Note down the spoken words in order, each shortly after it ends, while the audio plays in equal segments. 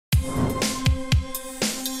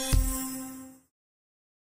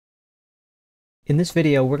In this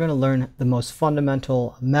video, we're going to learn the most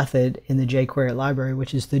fundamental method in the jQuery library,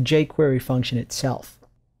 which is the jQuery function itself.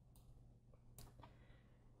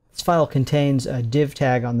 This file contains a div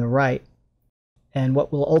tag on the right, and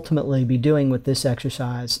what we'll ultimately be doing with this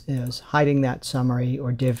exercise is hiding that summary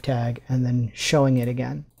or div tag and then showing it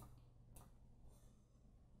again.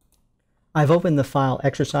 I've opened the file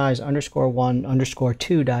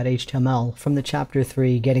exercise_1_2.html from the Chapter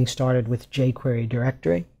 3 Getting Started with jQuery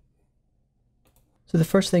directory. So the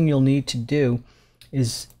first thing you'll need to do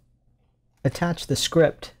is attach the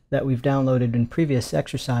script that we've downloaded in previous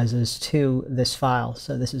exercises to this file.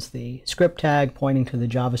 So this is the script tag pointing to the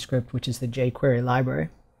JavaScript, which is the jQuery library.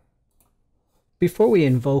 Before we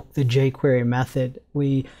invoke the jQuery method,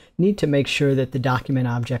 we need to make sure that the document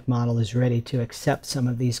object model is ready to accept some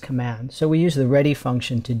of these commands. So we use the ready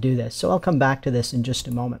function to do this. So I'll come back to this in just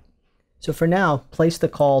a moment. So for now, place the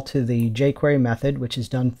call to the jQuery method, which is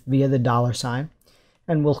done via the $,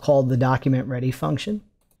 and we'll call the document ready function.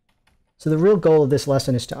 So the real goal of this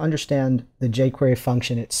lesson is to understand the jQuery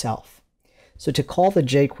function itself. So to call the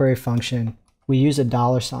jQuery function, we use a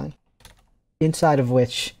 $, inside of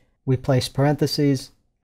which we place parentheses.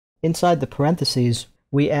 Inside the parentheses,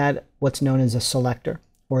 we add what's known as a selector,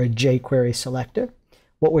 or a jQuery selector.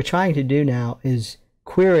 What we're trying to do now is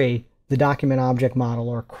query the document object model,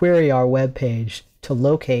 or query our web page, to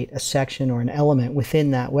locate a section or an element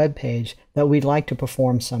within that web page that we'd like to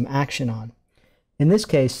perform some action on. In this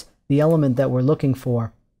case, the element that we're looking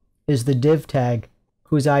for is the div tag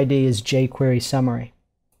whose ID is jQuery summary.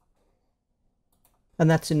 And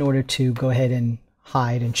that's in order to go ahead and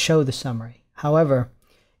hide and show the summary. However,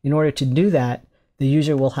 in order to do that, the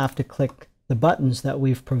user will have to click the buttons that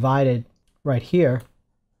we've provided right here,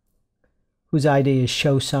 whose ID is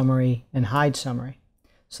show summary and hide summary.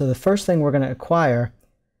 So the first thing we're going to acquire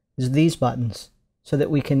is these buttons, so that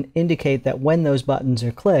we can indicate that when those buttons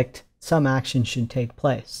are clicked, some action should take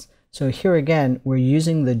place. So here again, we're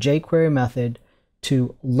using the jQuery method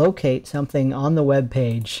to locate something on the web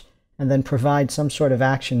page and then provide some sort of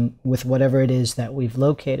action with whatever it is that we've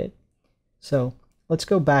located. So let's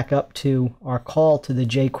go back up to our call to the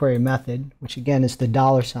jQuery method, which again is the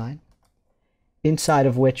 $, inside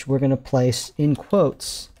of which we're going to place in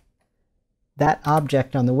quotes that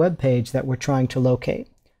object on the web page that we're trying to locate.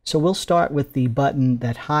 So we'll start with the button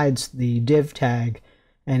that hides the div tag,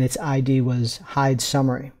 and its ID was hide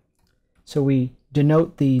summary. So we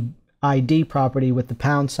denote the ID property with the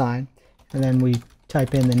 $, and then we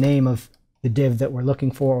type in the name of the div that we're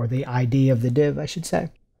looking for, or the ID of the div, I should say.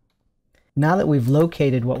 Now that we've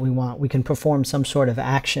located what we want, we can perform some sort of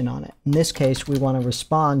action on it. In this case, we want to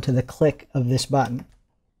respond to the click of this button.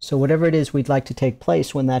 So whatever it is we'd like to take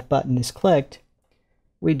place when that button is clicked,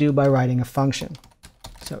 we do by writing a function.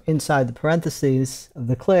 So inside the parentheses of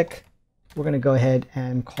the click, we're going to go ahead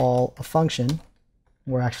and call a function.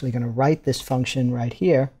 We're actually going to write this function right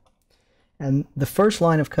here. And the first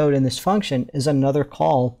line of code in this function is another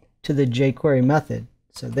call to the jQuery method.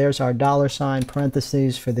 So there's our $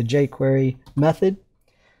 parentheses for the jQuery method.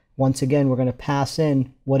 Once again, we're going to pass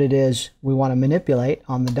in what it is we want to manipulate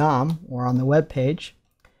on the DOM or on the web page.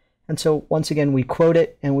 And so once again, we quote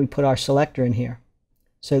it and we put our selector in here.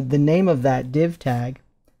 So the name of that div tag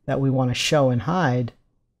that we want to show and hide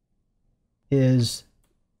is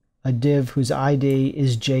a div whose ID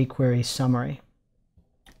is jQuery summary.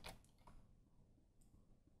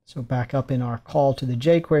 So back up in our call to the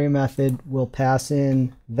jQuery method, we'll pass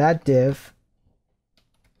in that div,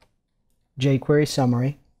 jQuery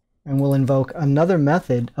summary, and we'll invoke another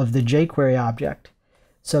method of the jQuery object.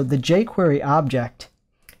 So the jQuery object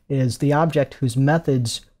is the object whose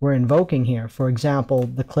methods we're invoking here. For example,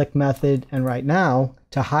 the click method, and right now,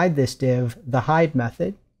 to hide this div, the hide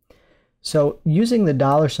method. So using the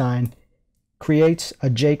 $ creates a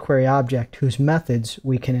jQuery object whose methods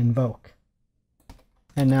we can invoke.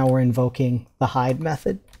 And now we're invoking the hide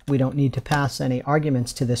method. We don't need to pass any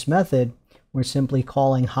arguments to this method. We're simply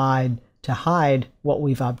calling hide to hide what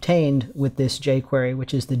we've obtained with this jQuery,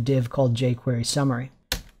 which is the div called jQuery summary.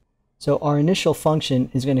 So our initial function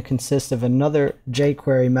is going to consist of another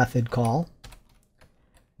jQuery method call.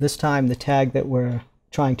 This time the tag that we're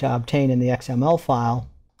trying to obtain in the XML file,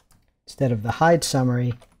 instead of the hide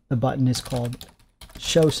summary, the button is called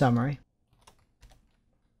show summary.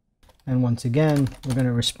 And once again, we're going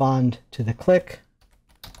to respond to the click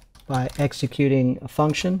by executing a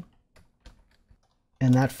function.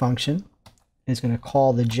 And that function is going to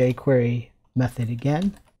call the jQuery method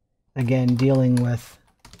again dealing with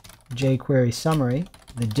jQuery summary,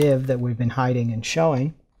 the div that we've been hiding and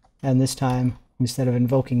showing. And this time, instead of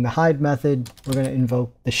invoking the hide method, we're going to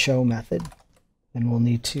invoke the show method. And we'll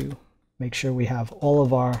need to Make sure we have all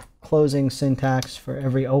of our closing syntax for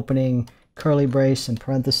every opening curly brace and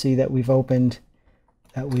parenthesis that we've opened,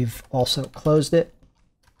 that we've also closed it.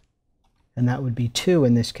 And that would be 2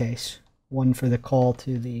 in this case. 1 for the call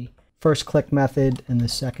to the first click method and the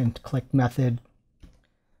second click method.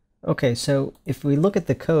 Okay, so if we look at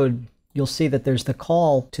the code, you'll see that there's the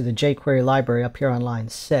call to the jQuery library up here on line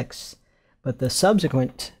 6, but the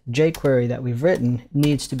subsequent jQuery that we've written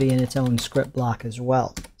needs to be in its own script block as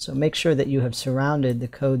well. So make sure that you have surrounded the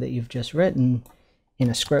code that you've just written in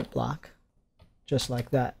a script block, just like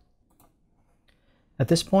that. At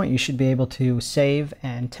this point, you should be able to save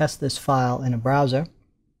and test this file in a browser,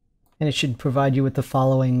 and it should provide you with the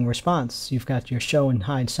following response. You've got your show and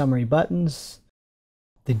hide summary buttons.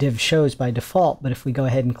 The div shows by default, but if we go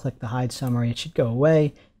ahead and click the hide summary, it should go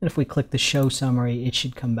away, and if we click the show summary, it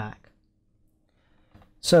should come back.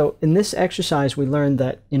 So in this exercise, we learned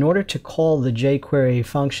that in order to call the jQuery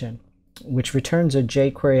function, which returns a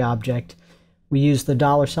jQuery object, we use the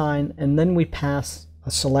 $, and then we pass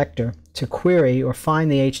a selector to query or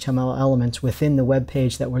find the HTML elements within the web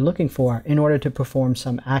page that we're looking for in order to perform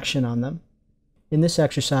some action on them. In this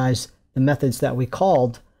exercise, the methods that we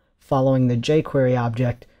called following the jQuery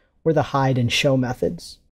object were the hide and show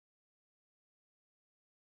methods.